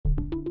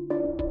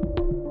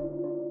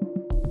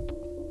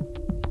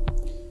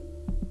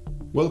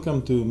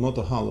Welcome to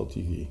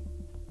MOTO-HALO-tv.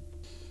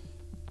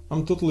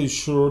 I'm totally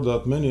sure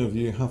that many of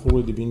you have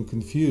already been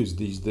confused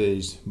these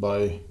days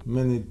by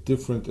many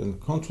different and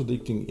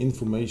contradicting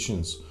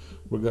informations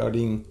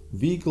regarding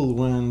vehicle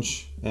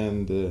range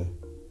and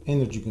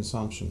energy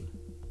consumption.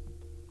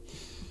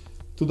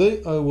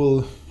 Today I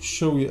will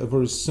show you a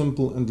very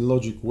simple and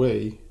logic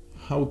way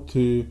how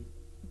to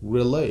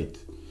relate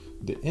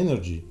the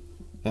energy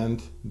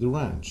and the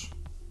range.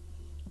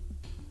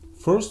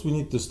 First, we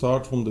need to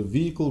start from the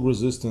vehicle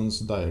resistance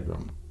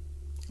diagram,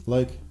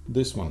 like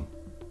this one.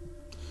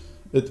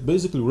 It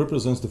basically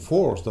represents the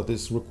force that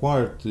is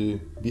required to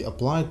be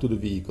applied to the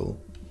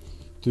vehicle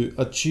to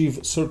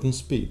achieve certain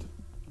speed.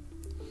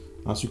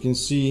 As you can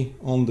see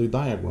on the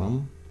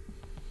diagram,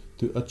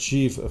 to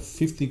achieve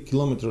 50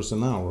 kilometers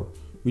an hour,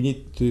 we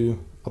need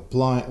to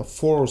apply a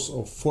force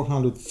of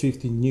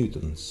 450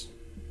 newtons.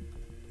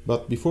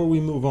 But before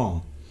we move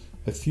on,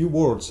 a few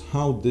words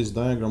how this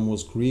diagram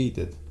was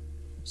created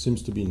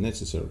seems to be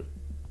necessary.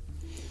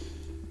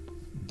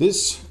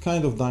 This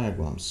kind of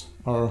diagrams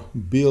are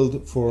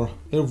built for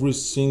every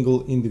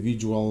single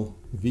individual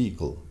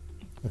vehicle,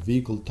 a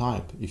vehicle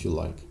type if you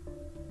like.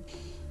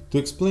 To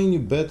explain you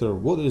better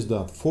what is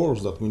that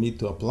force that we need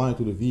to apply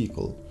to the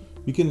vehicle,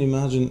 we can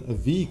imagine a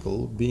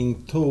vehicle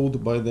being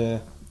towed by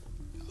the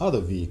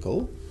other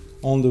vehicle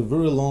on the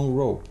very long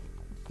rope.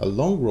 A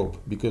long rope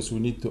because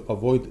we need to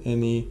avoid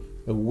any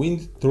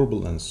wind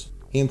turbulence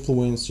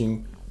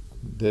influencing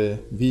the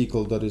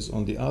vehicle that is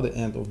on the other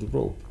end of the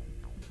rope.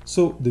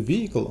 So the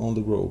vehicle on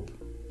the rope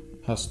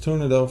has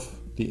turned off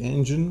the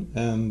engine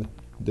and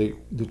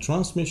the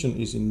transmission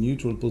is in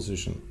neutral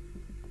position.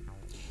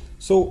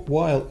 So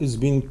while it's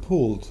being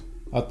pulled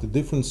at the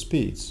different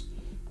speeds,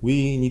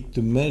 we need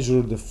to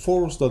measure the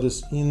force that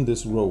is in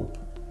this rope.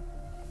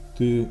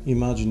 To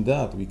imagine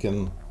that, we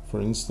can,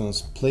 for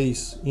instance,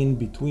 place in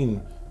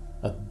between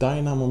a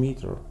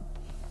dynamometer,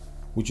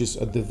 which is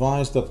a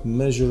device that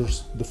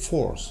measures the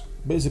force.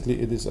 Basically,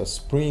 it is a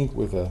spring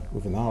with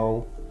an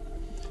arrow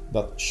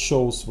that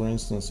shows, for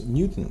instance,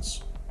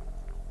 newtons.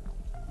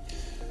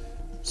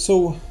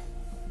 So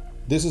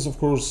this is, of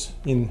course,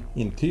 in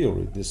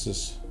theory, this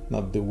is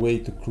not the way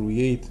to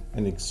create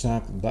an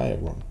exact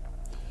diagram.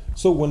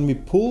 So when we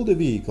pull the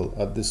vehicle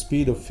at the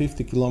speed of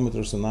 50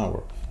 kilometers an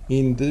hour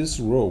in this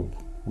rope,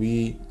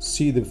 we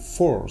see the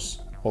force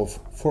of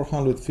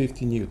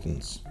 450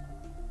 newtons.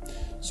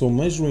 So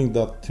measuring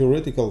that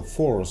theoretical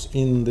force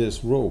in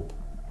this rope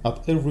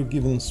at every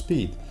given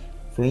speed,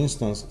 for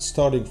instance,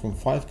 starting from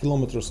 5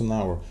 kilometers an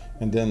hour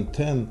and then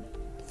 10,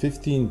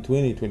 15,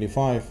 20,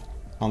 25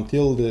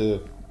 until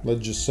let's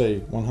just say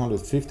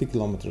 150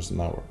 kilometers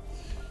an hour,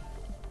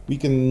 we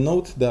can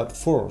note that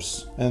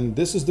force, and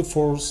this is the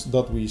force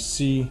that we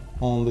see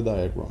on the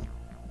diagram.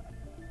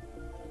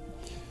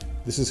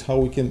 This is how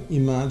we can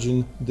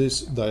imagine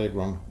this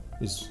diagram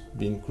is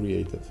being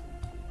created.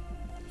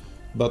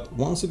 But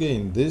once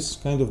again, this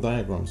kind of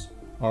diagrams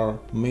are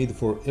made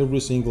for every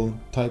single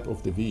type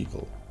of the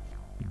vehicle.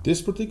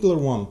 This particular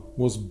one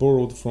was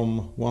borrowed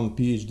from one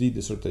PhD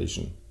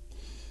dissertation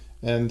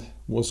and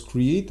was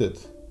created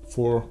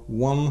for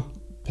one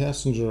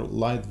passenger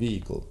light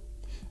vehicle.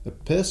 A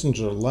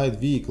passenger light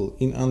vehicle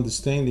in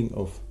understanding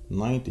of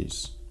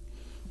 90s,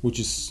 which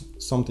is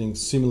something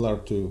similar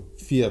to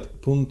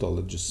Fiat Punto,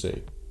 let's just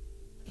say.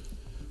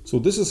 So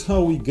this is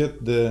how we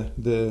get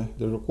the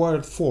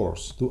required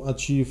force to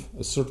achieve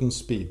a certain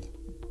speed.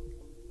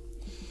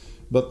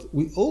 But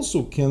we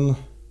also can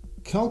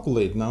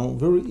calculate now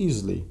very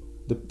easily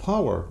the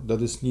power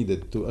that is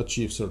needed to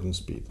achieve certain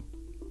speed.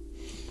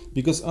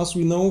 Because as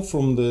we know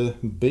from the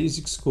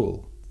basic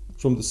school,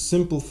 from the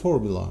simple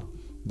formula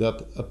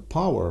that a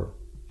power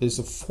is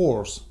a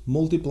force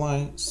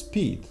multiply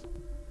speed.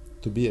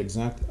 To be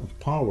exact,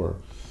 a power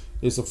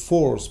is a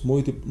force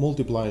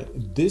multiply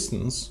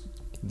distance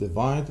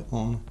divide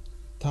on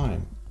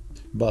time.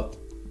 But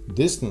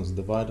distance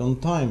divided on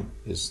time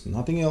is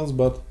nothing else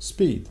but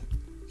speed.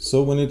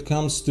 So when it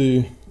comes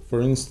to, for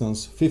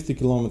instance, 50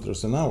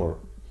 kilometers an hour,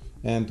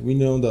 and we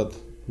know that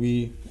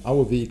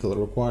our vehicle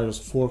requires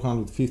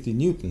 450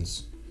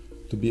 newtons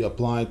to be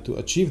applied to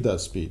achieve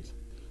that speed.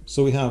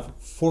 So we have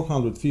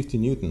 450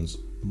 newtons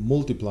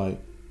multiply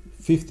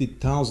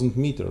 50,000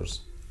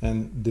 meters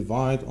and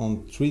divide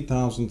on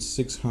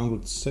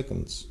 3,600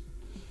 seconds,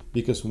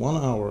 because 1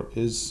 hour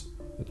is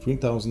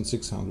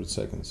 3,600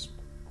 seconds.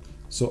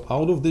 So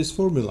out of this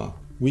formula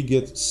we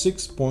get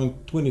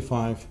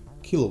 6.25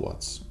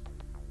 kilowatts.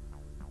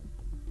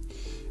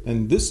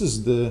 And this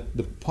is the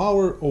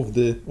power of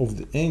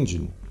the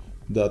engine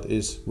that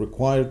is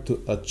required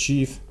to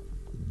achieve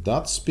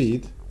that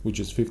speed, which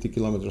is 50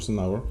 kilometers an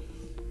hour,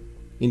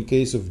 in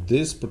case of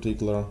this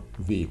particular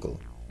vehicle.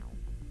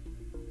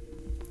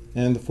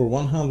 And for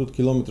 100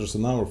 kilometers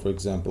an hour, for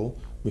example,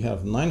 we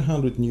have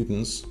 900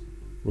 newtons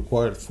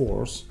required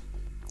force,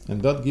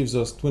 and that gives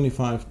us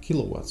 25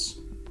 kilowatts.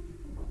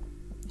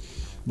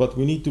 But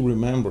we need to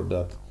remember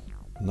that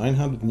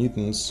 900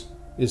 newtons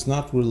is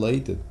not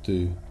related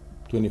to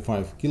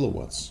 25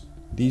 kilowatts.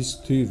 These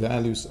two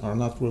values are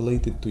not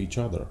related to each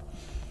other.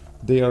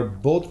 they are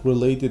both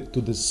related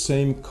to the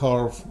same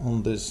curve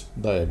on this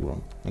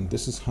diagram, and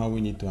this is how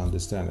we need to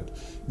understand it,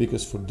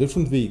 because for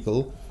different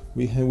vehicle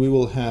we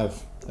will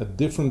have a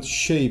different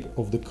shape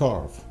of the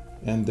curve,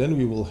 and then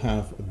we will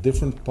have a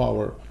different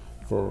power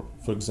for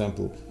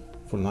example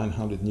for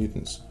 900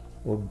 newtons,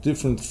 or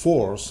different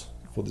force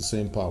for the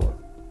same power.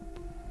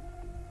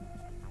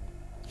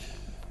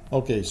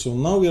 Okay, so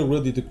now we are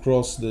ready to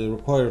cross the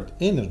required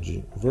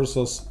energy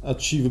versus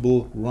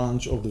achievable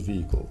range of the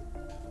vehicle.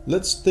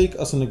 Let's take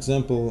as an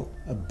example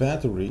a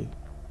battery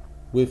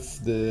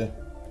with the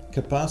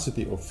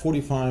capacity of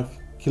 45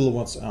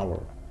 kilowatts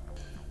hour.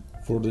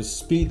 For the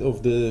speed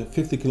of the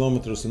 50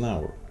 kilometers an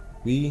hour,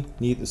 we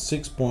need a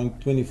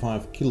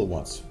 6.25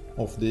 kilowatts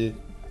of the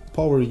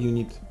power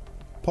unit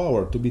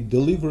power to be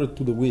delivered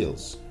to the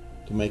wheels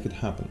to make it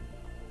happen.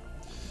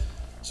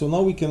 So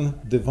now we can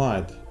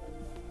divide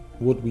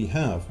what we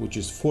have, which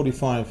is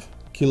 45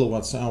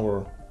 kilowatts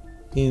hour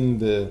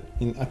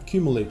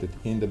accumulated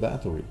in the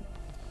battery,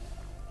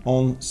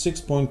 on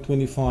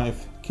 6.25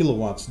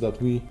 kilowatts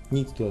that we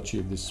need to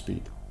achieve this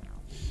speed.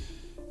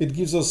 It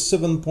gives us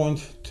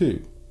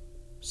 7.2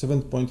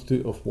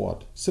 of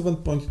what?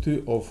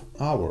 7.2 of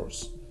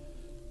hours.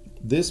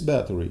 This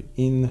battery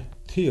in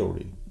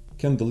theory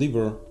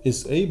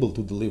is able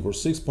to deliver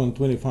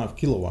 6.25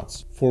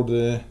 kilowatts for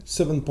the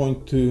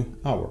 7.2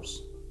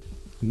 hours.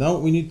 Now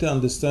we need to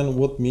understand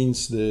what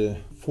means the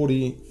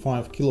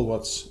 45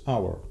 kilowatts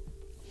hour.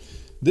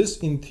 This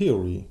in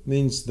theory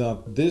means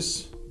that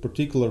this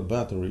particular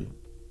battery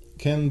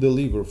can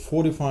deliver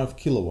 45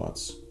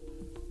 kilowatts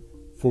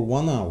for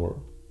 1 hour,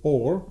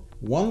 or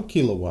 1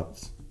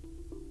 kilowatt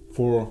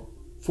for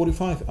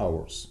 45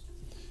 hours.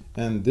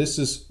 And this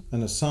is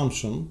an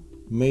assumption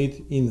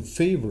made in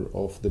favor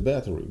of the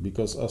battery,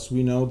 because as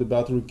we know, the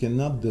battery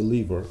cannot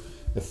deliver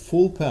a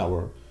full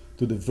power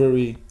to the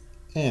very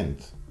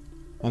end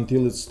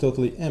until it's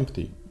totally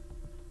empty.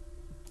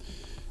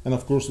 And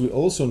of course we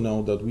also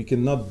know that we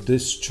cannot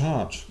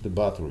discharge the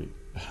battery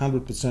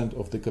 100%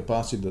 of the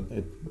capacity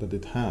that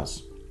it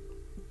has,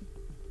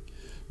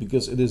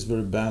 because it is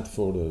very bad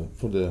for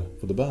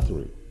the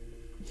battery.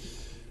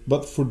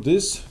 But for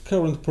this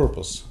current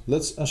purpose,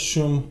 let's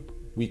assume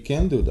we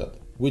can do that,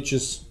 which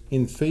is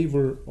in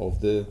favor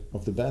of the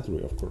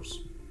battery, of course.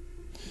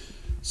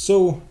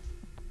 So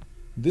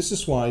this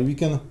is why we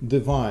can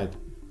divide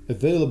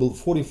available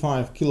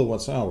 45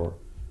 kilowatts hour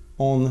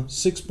on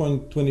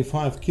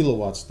 6.25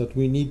 kilowatts that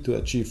we need to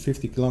achieve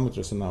 50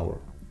 kilometers an hour,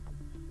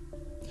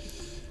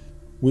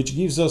 which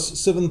gives us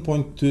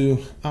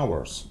 7.2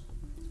 hours,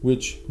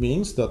 which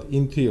means that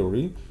in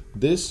theory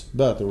this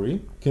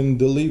battery can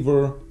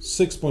deliver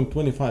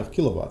 6.25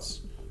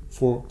 kilowatts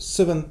for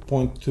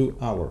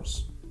 7.2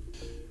 hours.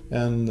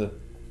 And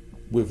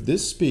with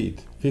this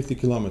speed, 50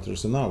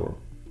 kilometers an hour,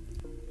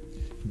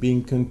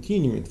 being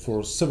continued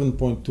for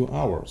 7.2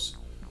 hours,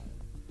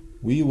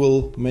 we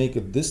will make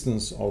a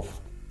distance of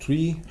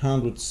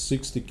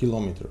 360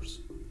 kilometers.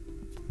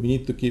 We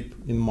need to keep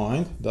in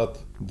mind that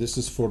this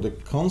is for the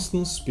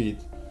constant speed,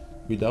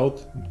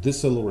 without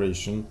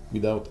deceleration,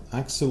 without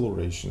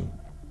acceleration,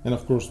 and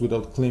of course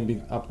without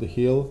climbing up the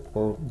hill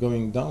or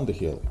going down the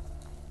hill.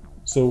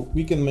 So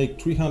we can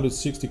make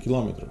 360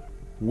 kilometers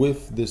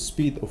with the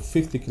speed of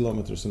 50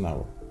 kilometers an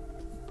hour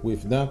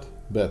with that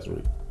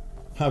battery,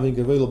 having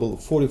available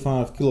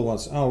 45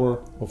 kilowatts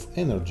hour of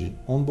energy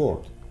on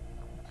board.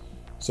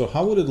 So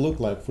how would it look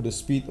like for the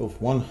speed of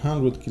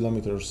 100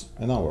 kilometers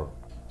an hour?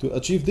 To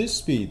achieve this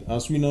speed,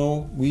 as we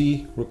know,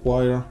 we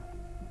require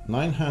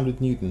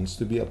 900 newtons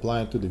to be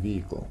applied to the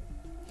vehicle.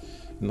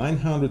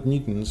 900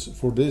 newtons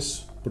for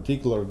this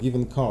particular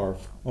given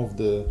curve of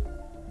the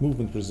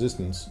movement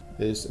resistance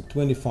is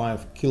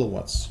 25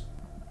 kilowatts.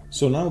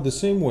 So now the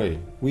same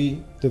way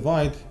we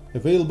divide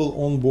available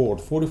on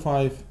board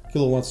 45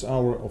 kilowatts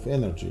hour of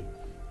energy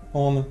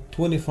on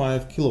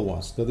 25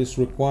 kilowatts that is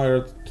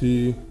required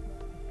to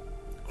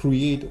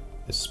create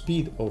a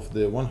speed of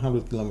the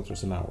 100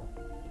 kilometers an hour.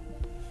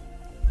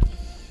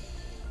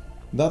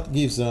 That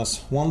gives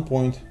us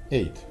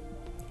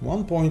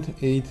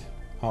 1.8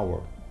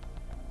 hour.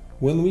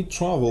 When we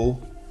travel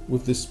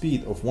with the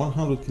speed of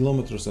 100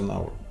 kilometers an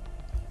hour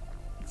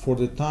for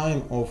the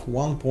time of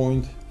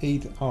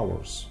 1.8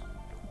 hours,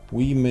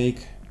 we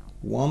make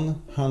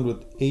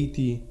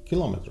 180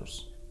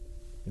 kilometers.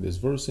 It is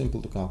very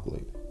simple to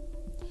calculate.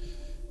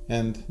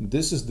 And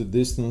this is the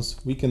distance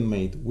we can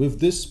make with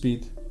this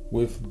speed,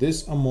 with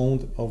this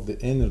amount of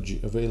the energy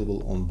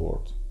available on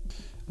board.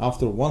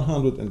 After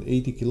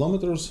 180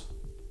 kilometers,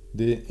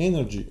 the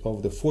energy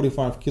of the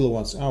 45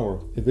 kilowatts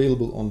hour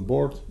available on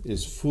board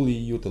is fully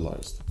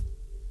utilized.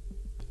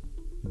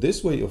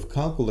 This way of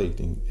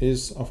calculating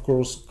is of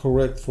course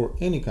correct for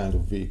any kind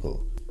of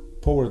vehicle,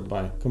 powered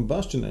by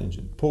combustion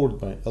engine, powered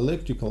by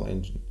electrical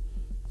engine,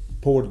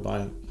 powered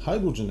by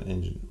hydrogen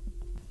engine.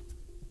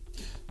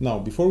 Now,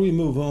 before we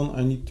move on,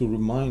 I need to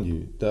remind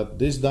you that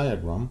this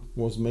diagram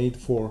was made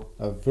for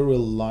a very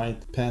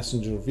light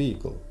passenger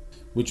vehicle,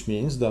 which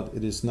means that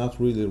it is not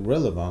really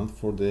relevant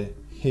for the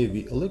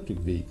heavy electric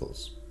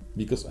vehicles.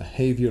 because a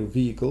heavier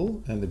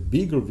vehicle and a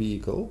bigger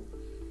vehicle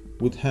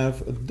would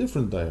have a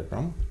different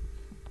diagram,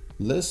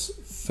 less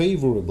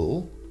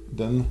favorable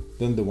than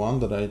the one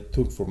that I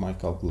took for my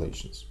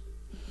calculations.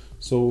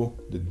 So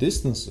the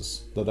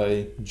distances that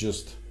I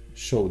just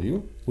showed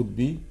you would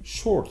be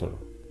shorter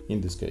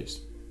in this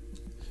case.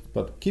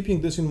 But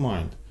keeping this in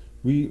mind,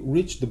 we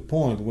reach the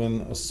point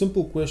when a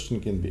simple question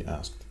can be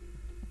asked.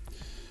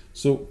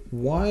 So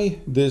why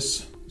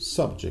this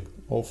subject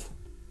of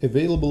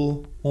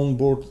available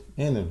onboard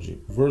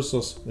energy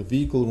versus a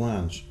vehicle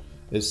range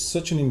is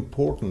such an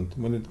important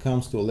when it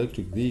comes to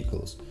electric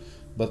vehicles,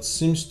 but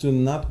seems to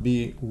not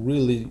be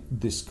really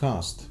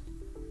discussed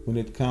when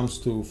it comes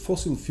to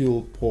fossil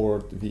fuel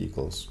powered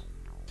vehicles?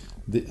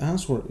 The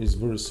answer is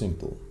very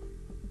simple.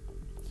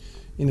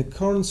 In a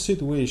current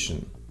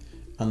situation,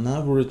 an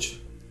average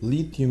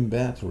lithium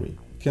battery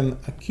can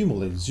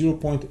accumulate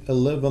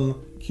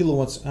 0.11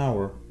 kilowatts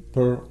hour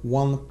per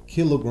 1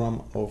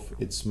 kilogram of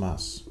its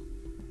mass,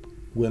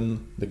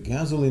 when the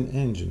gasoline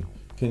engine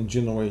can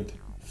generate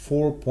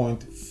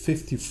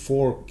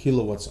 4.54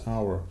 kilowatts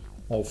hour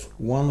of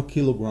 1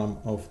 kilogram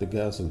of the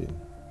gasoline.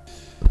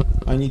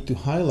 I need to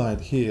highlight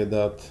here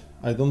that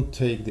I don't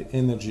take the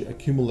energy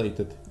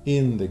accumulated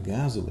in the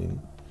gasoline,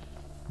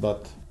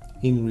 but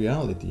in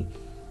reality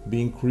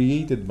being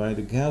created by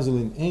the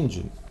gasoline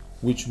engine,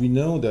 which we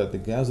know that the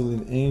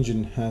gasoline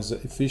engine has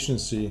an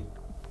efficiency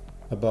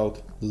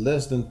about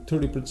less than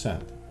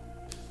 30%.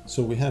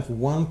 So we have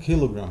 1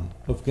 kilogram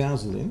of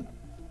gasoline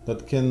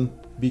that can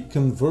be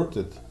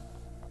converted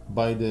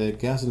by the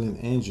gasoline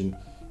engine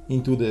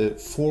into the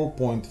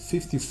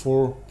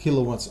 4.54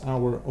 kilowatts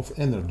hour of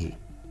energy.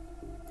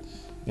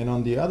 And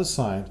on the other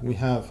side, we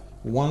have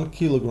 1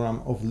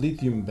 kilogram of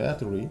lithium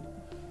battery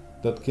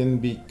that can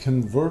be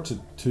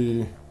converted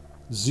to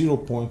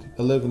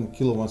 0.11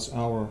 kilowatts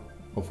hour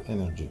of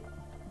energy.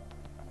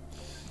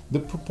 The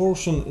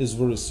proportion is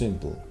very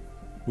simple,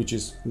 which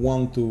is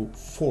 1 to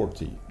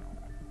 40,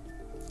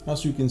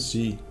 as you can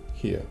see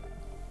here.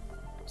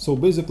 So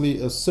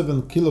basically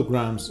 7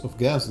 kilograms of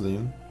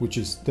gasoline, which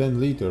is 10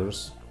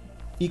 liters,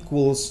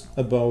 equals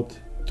about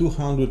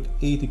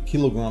 280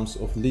 kilograms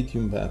of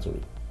lithium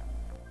battery.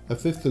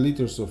 50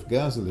 liters of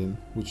gasoline,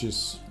 which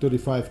is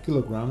 35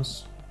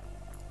 kilograms,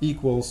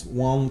 equals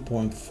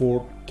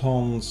 1.4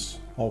 tons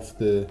of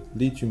the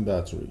lithium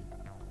battery.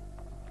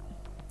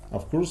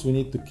 Of course, we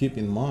need to keep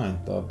in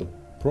mind that the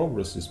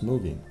progress is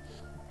moving.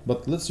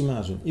 But let's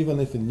imagine, even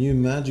if a new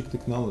magic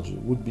technology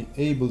would be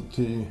able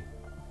to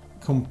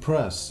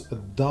compress a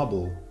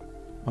double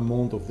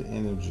amount of the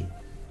energy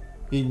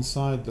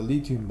inside the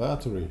lithium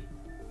battery,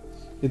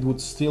 it would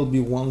still be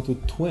 1 to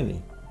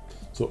 20.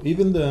 So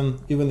even then,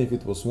 even if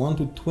it was 1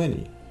 to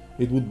 20,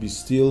 it would be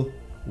still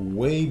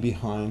way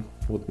behind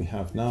what we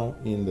have now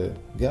in the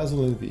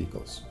gasoline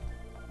vehicles.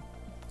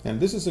 And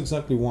this is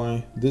exactly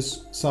why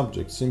this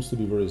subject seems to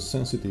be very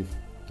sensitive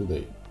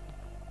today.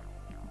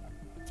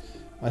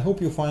 I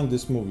hope you find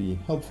this movie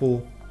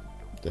helpful.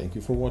 Thank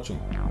you for watching.